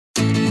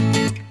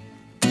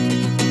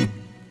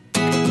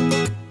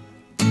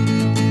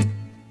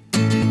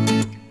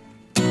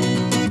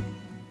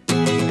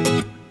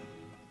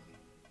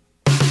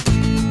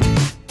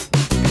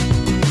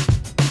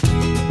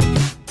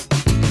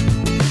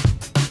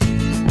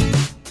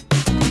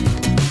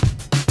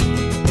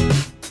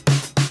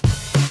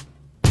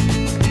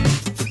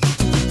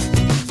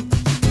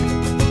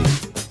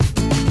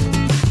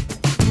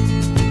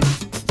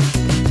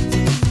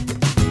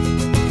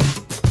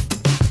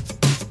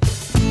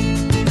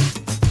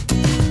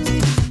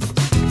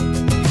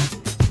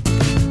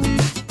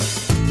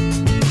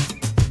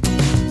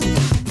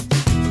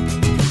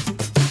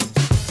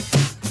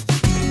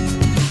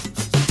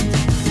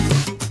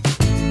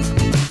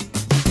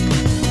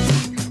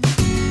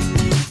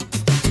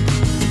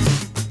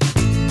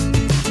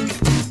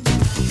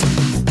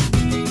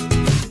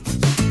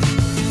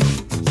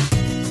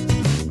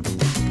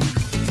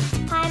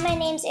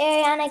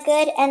Brianna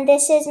Good, and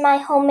this is my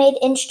homemade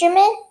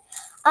instrument.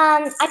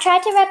 I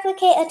tried to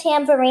replicate a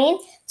tambourine,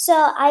 so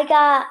I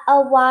got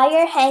a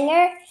wire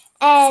hanger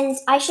and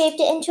I shaped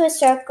it into a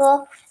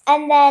circle,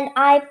 and then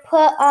I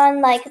put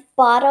on like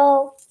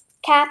bottle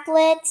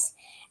caplets,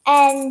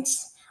 and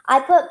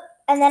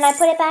then I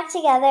put it back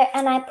together,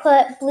 and I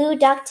put blue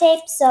duct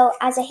tape so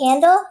as a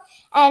handle,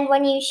 and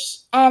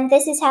and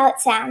this is how it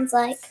sounds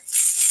like.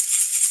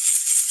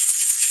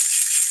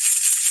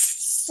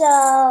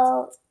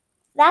 So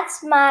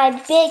that's my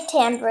big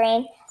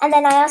tambourine. And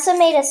then I also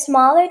made a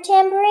smaller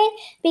tambourine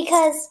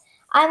because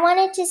I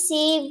wanted to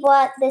see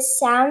what the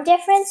sound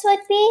difference would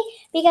be,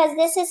 because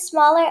this is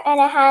smaller and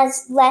it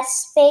has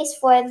less space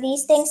for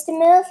these things to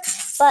move,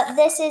 but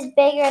this is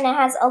bigger and it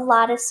has a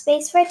lot of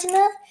space for it to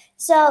move.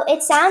 So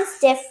it sounds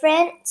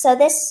different. So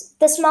the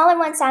smaller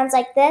one sounds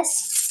like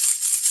this,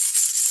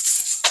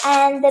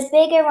 and the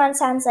bigger one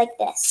sounds like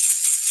this.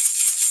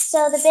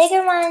 So the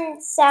bigger one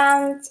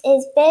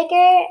is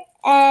bigger,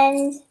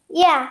 and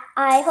yeah,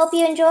 I hope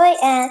you enjoy,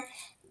 and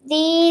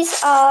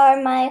these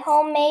are my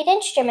homemade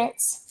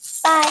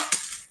instruments. Bye.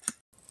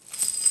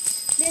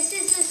 This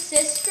is the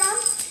sistrum.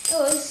 It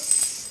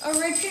was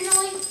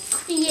originally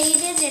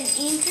created in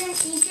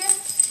ancient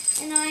Egypt,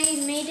 and I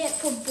made it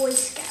for Boy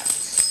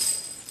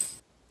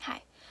Scouts.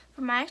 Hi.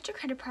 For my extra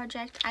credit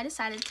project, I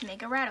decided to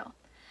make a rattle.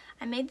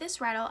 I made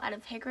this rattle out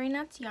of hickory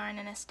nuts, yarn,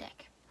 and a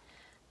stick.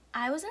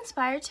 I was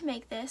inspired to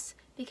make this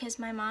because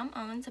my mom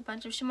owns a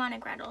bunch of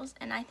shamanic rattles,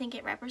 and I think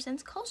it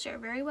represents culture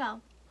very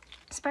well,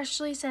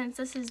 especially since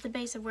this is the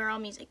base of where all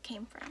music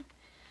came from.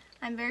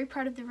 I'm very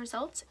proud of the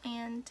results,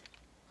 and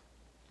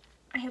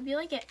I hope you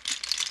like it.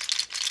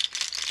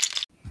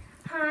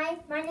 Hi,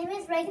 my name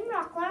is Reagan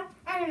Rocklar,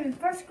 and I'm in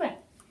first grade.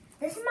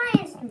 This is my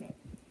instrument,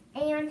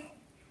 and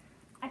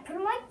I put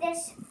it like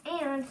this,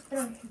 and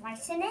there's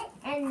rice in it,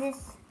 and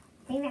this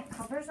thing that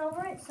covers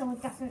over it so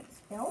it doesn't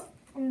spill,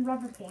 and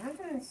rubber bands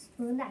and the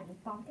spoon that you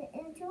bump it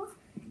into.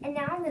 And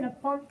now I'm going to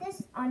bump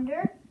this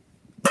under,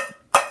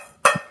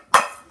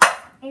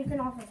 and you can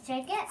also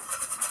shake it,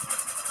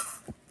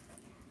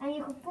 and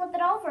you can flip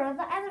it over to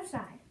the other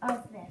side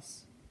of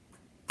this.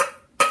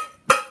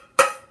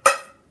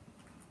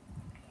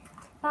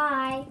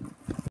 Bye.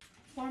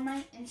 For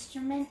my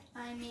instrument,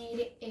 I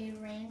made a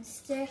rain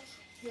stick.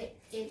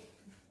 It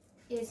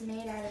is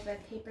made out of a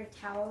paper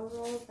towel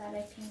roll that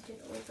I painted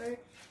over.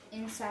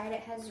 Inside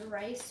it has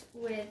rice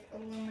with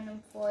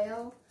aluminum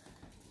foil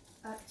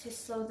to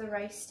slow the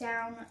rice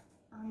down.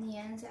 On the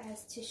ends it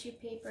has tissue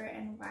paper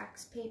and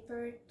wax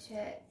paper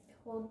to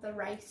hold the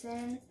rice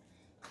in.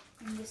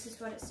 And this is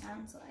what it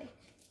sounds like.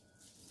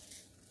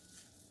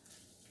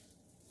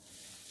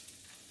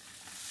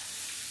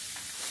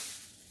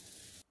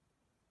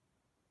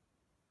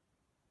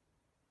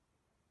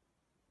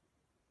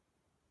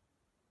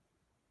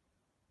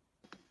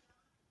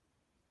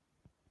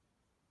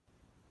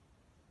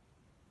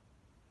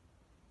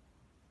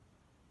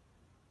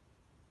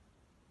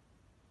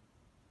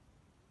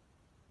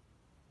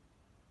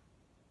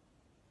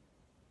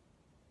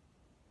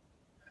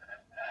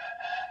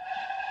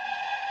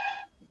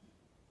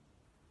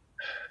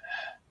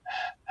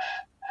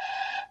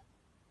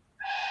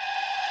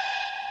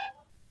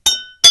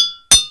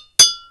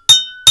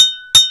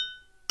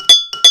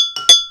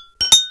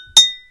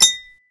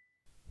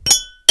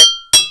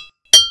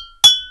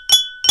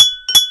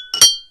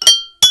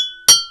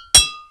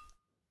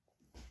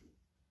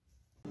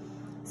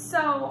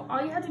 So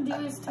all you have to do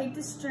is take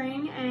the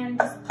string and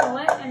just pull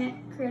it, and it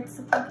creates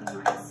the clunking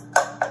noise.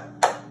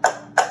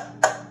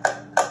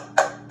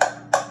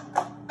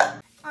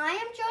 I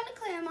am Jonah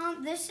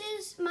Claremont. This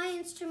is my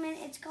instrument.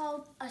 It's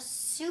called a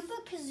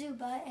Super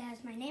Kazuba. It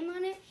has my name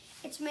on it.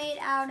 It's made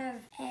out of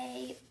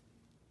a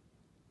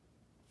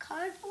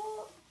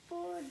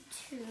cardboard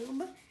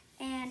tube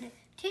and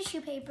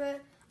tissue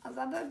paper, a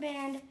rubber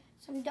band,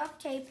 some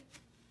duct tape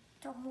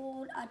to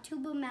hold a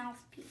tuba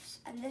mouthpiece.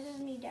 And this is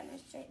me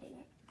demonstrating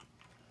it.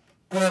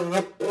 Hi, my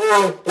name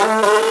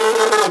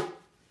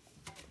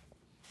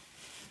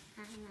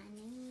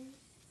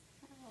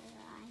is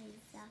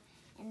Eliza,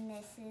 and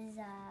this is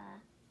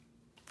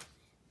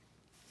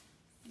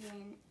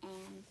Lynn,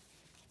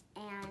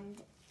 and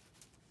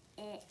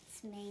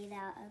it's made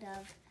out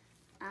of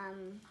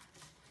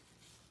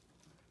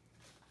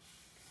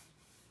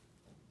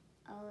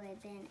a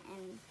ribbon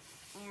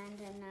and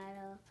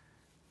another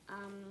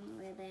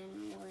ribbon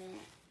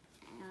with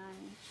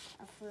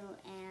a flute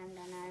and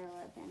another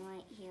ribbon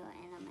right here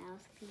and a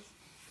mouthpiece,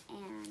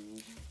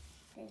 and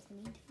there's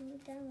me to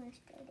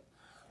demonstrate it.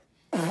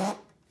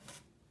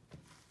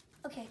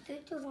 Okay, 3,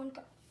 2, 1,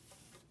 go.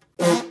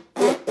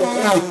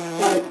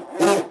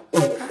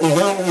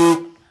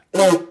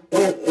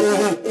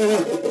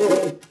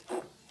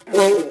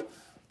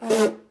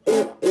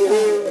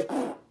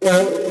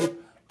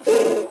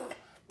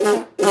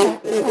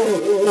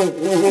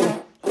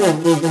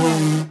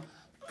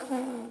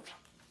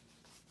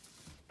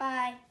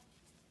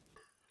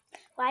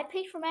 What I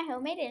picked for my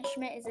homemade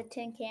instrument is a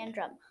tin can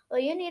drum. All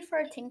you need for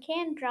a tin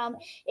can drum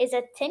is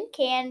a tin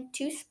can,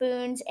 2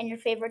 spoons, and your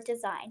favorite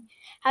design.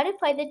 How to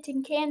play the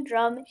tin can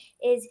drum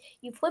is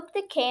you flip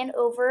the can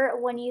over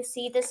when you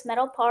see this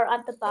metal part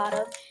at the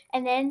bottom,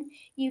 and then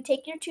you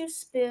take your 2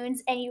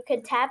 spoons and you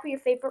can tap your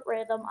favorite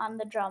rhythm on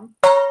the drum.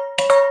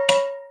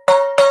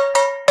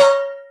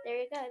 There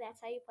you go,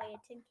 that's how you play a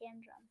tin can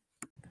drum.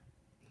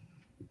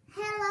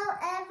 Hello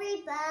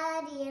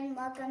everybody and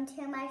welcome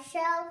to my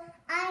show.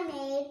 I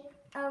made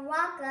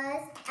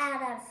maracas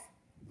out of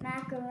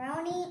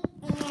macaroni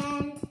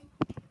and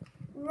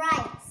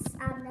rice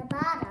on the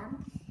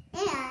bottom,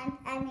 and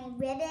I made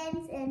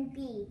ribbons and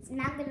beads,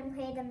 and I'm going to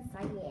play them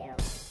for you.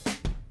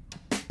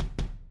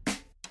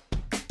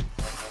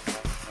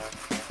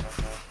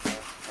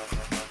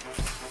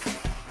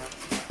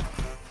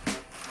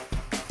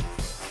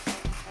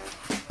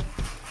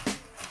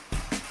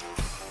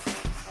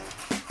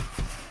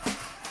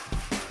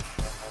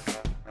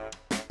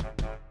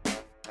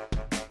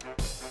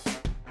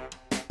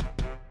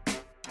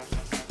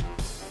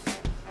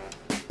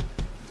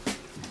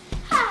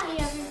 Hi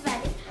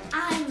everybody,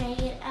 I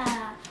made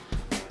a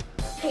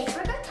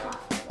paper guitar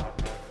roll.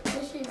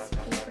 This is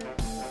paper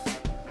roll.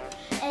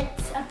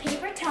 It's a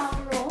paper towel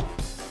roll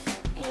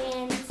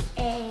and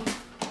a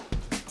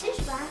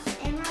tissue box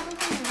and rubber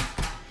bands.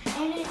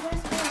 And it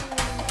goes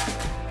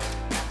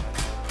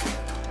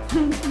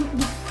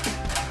over.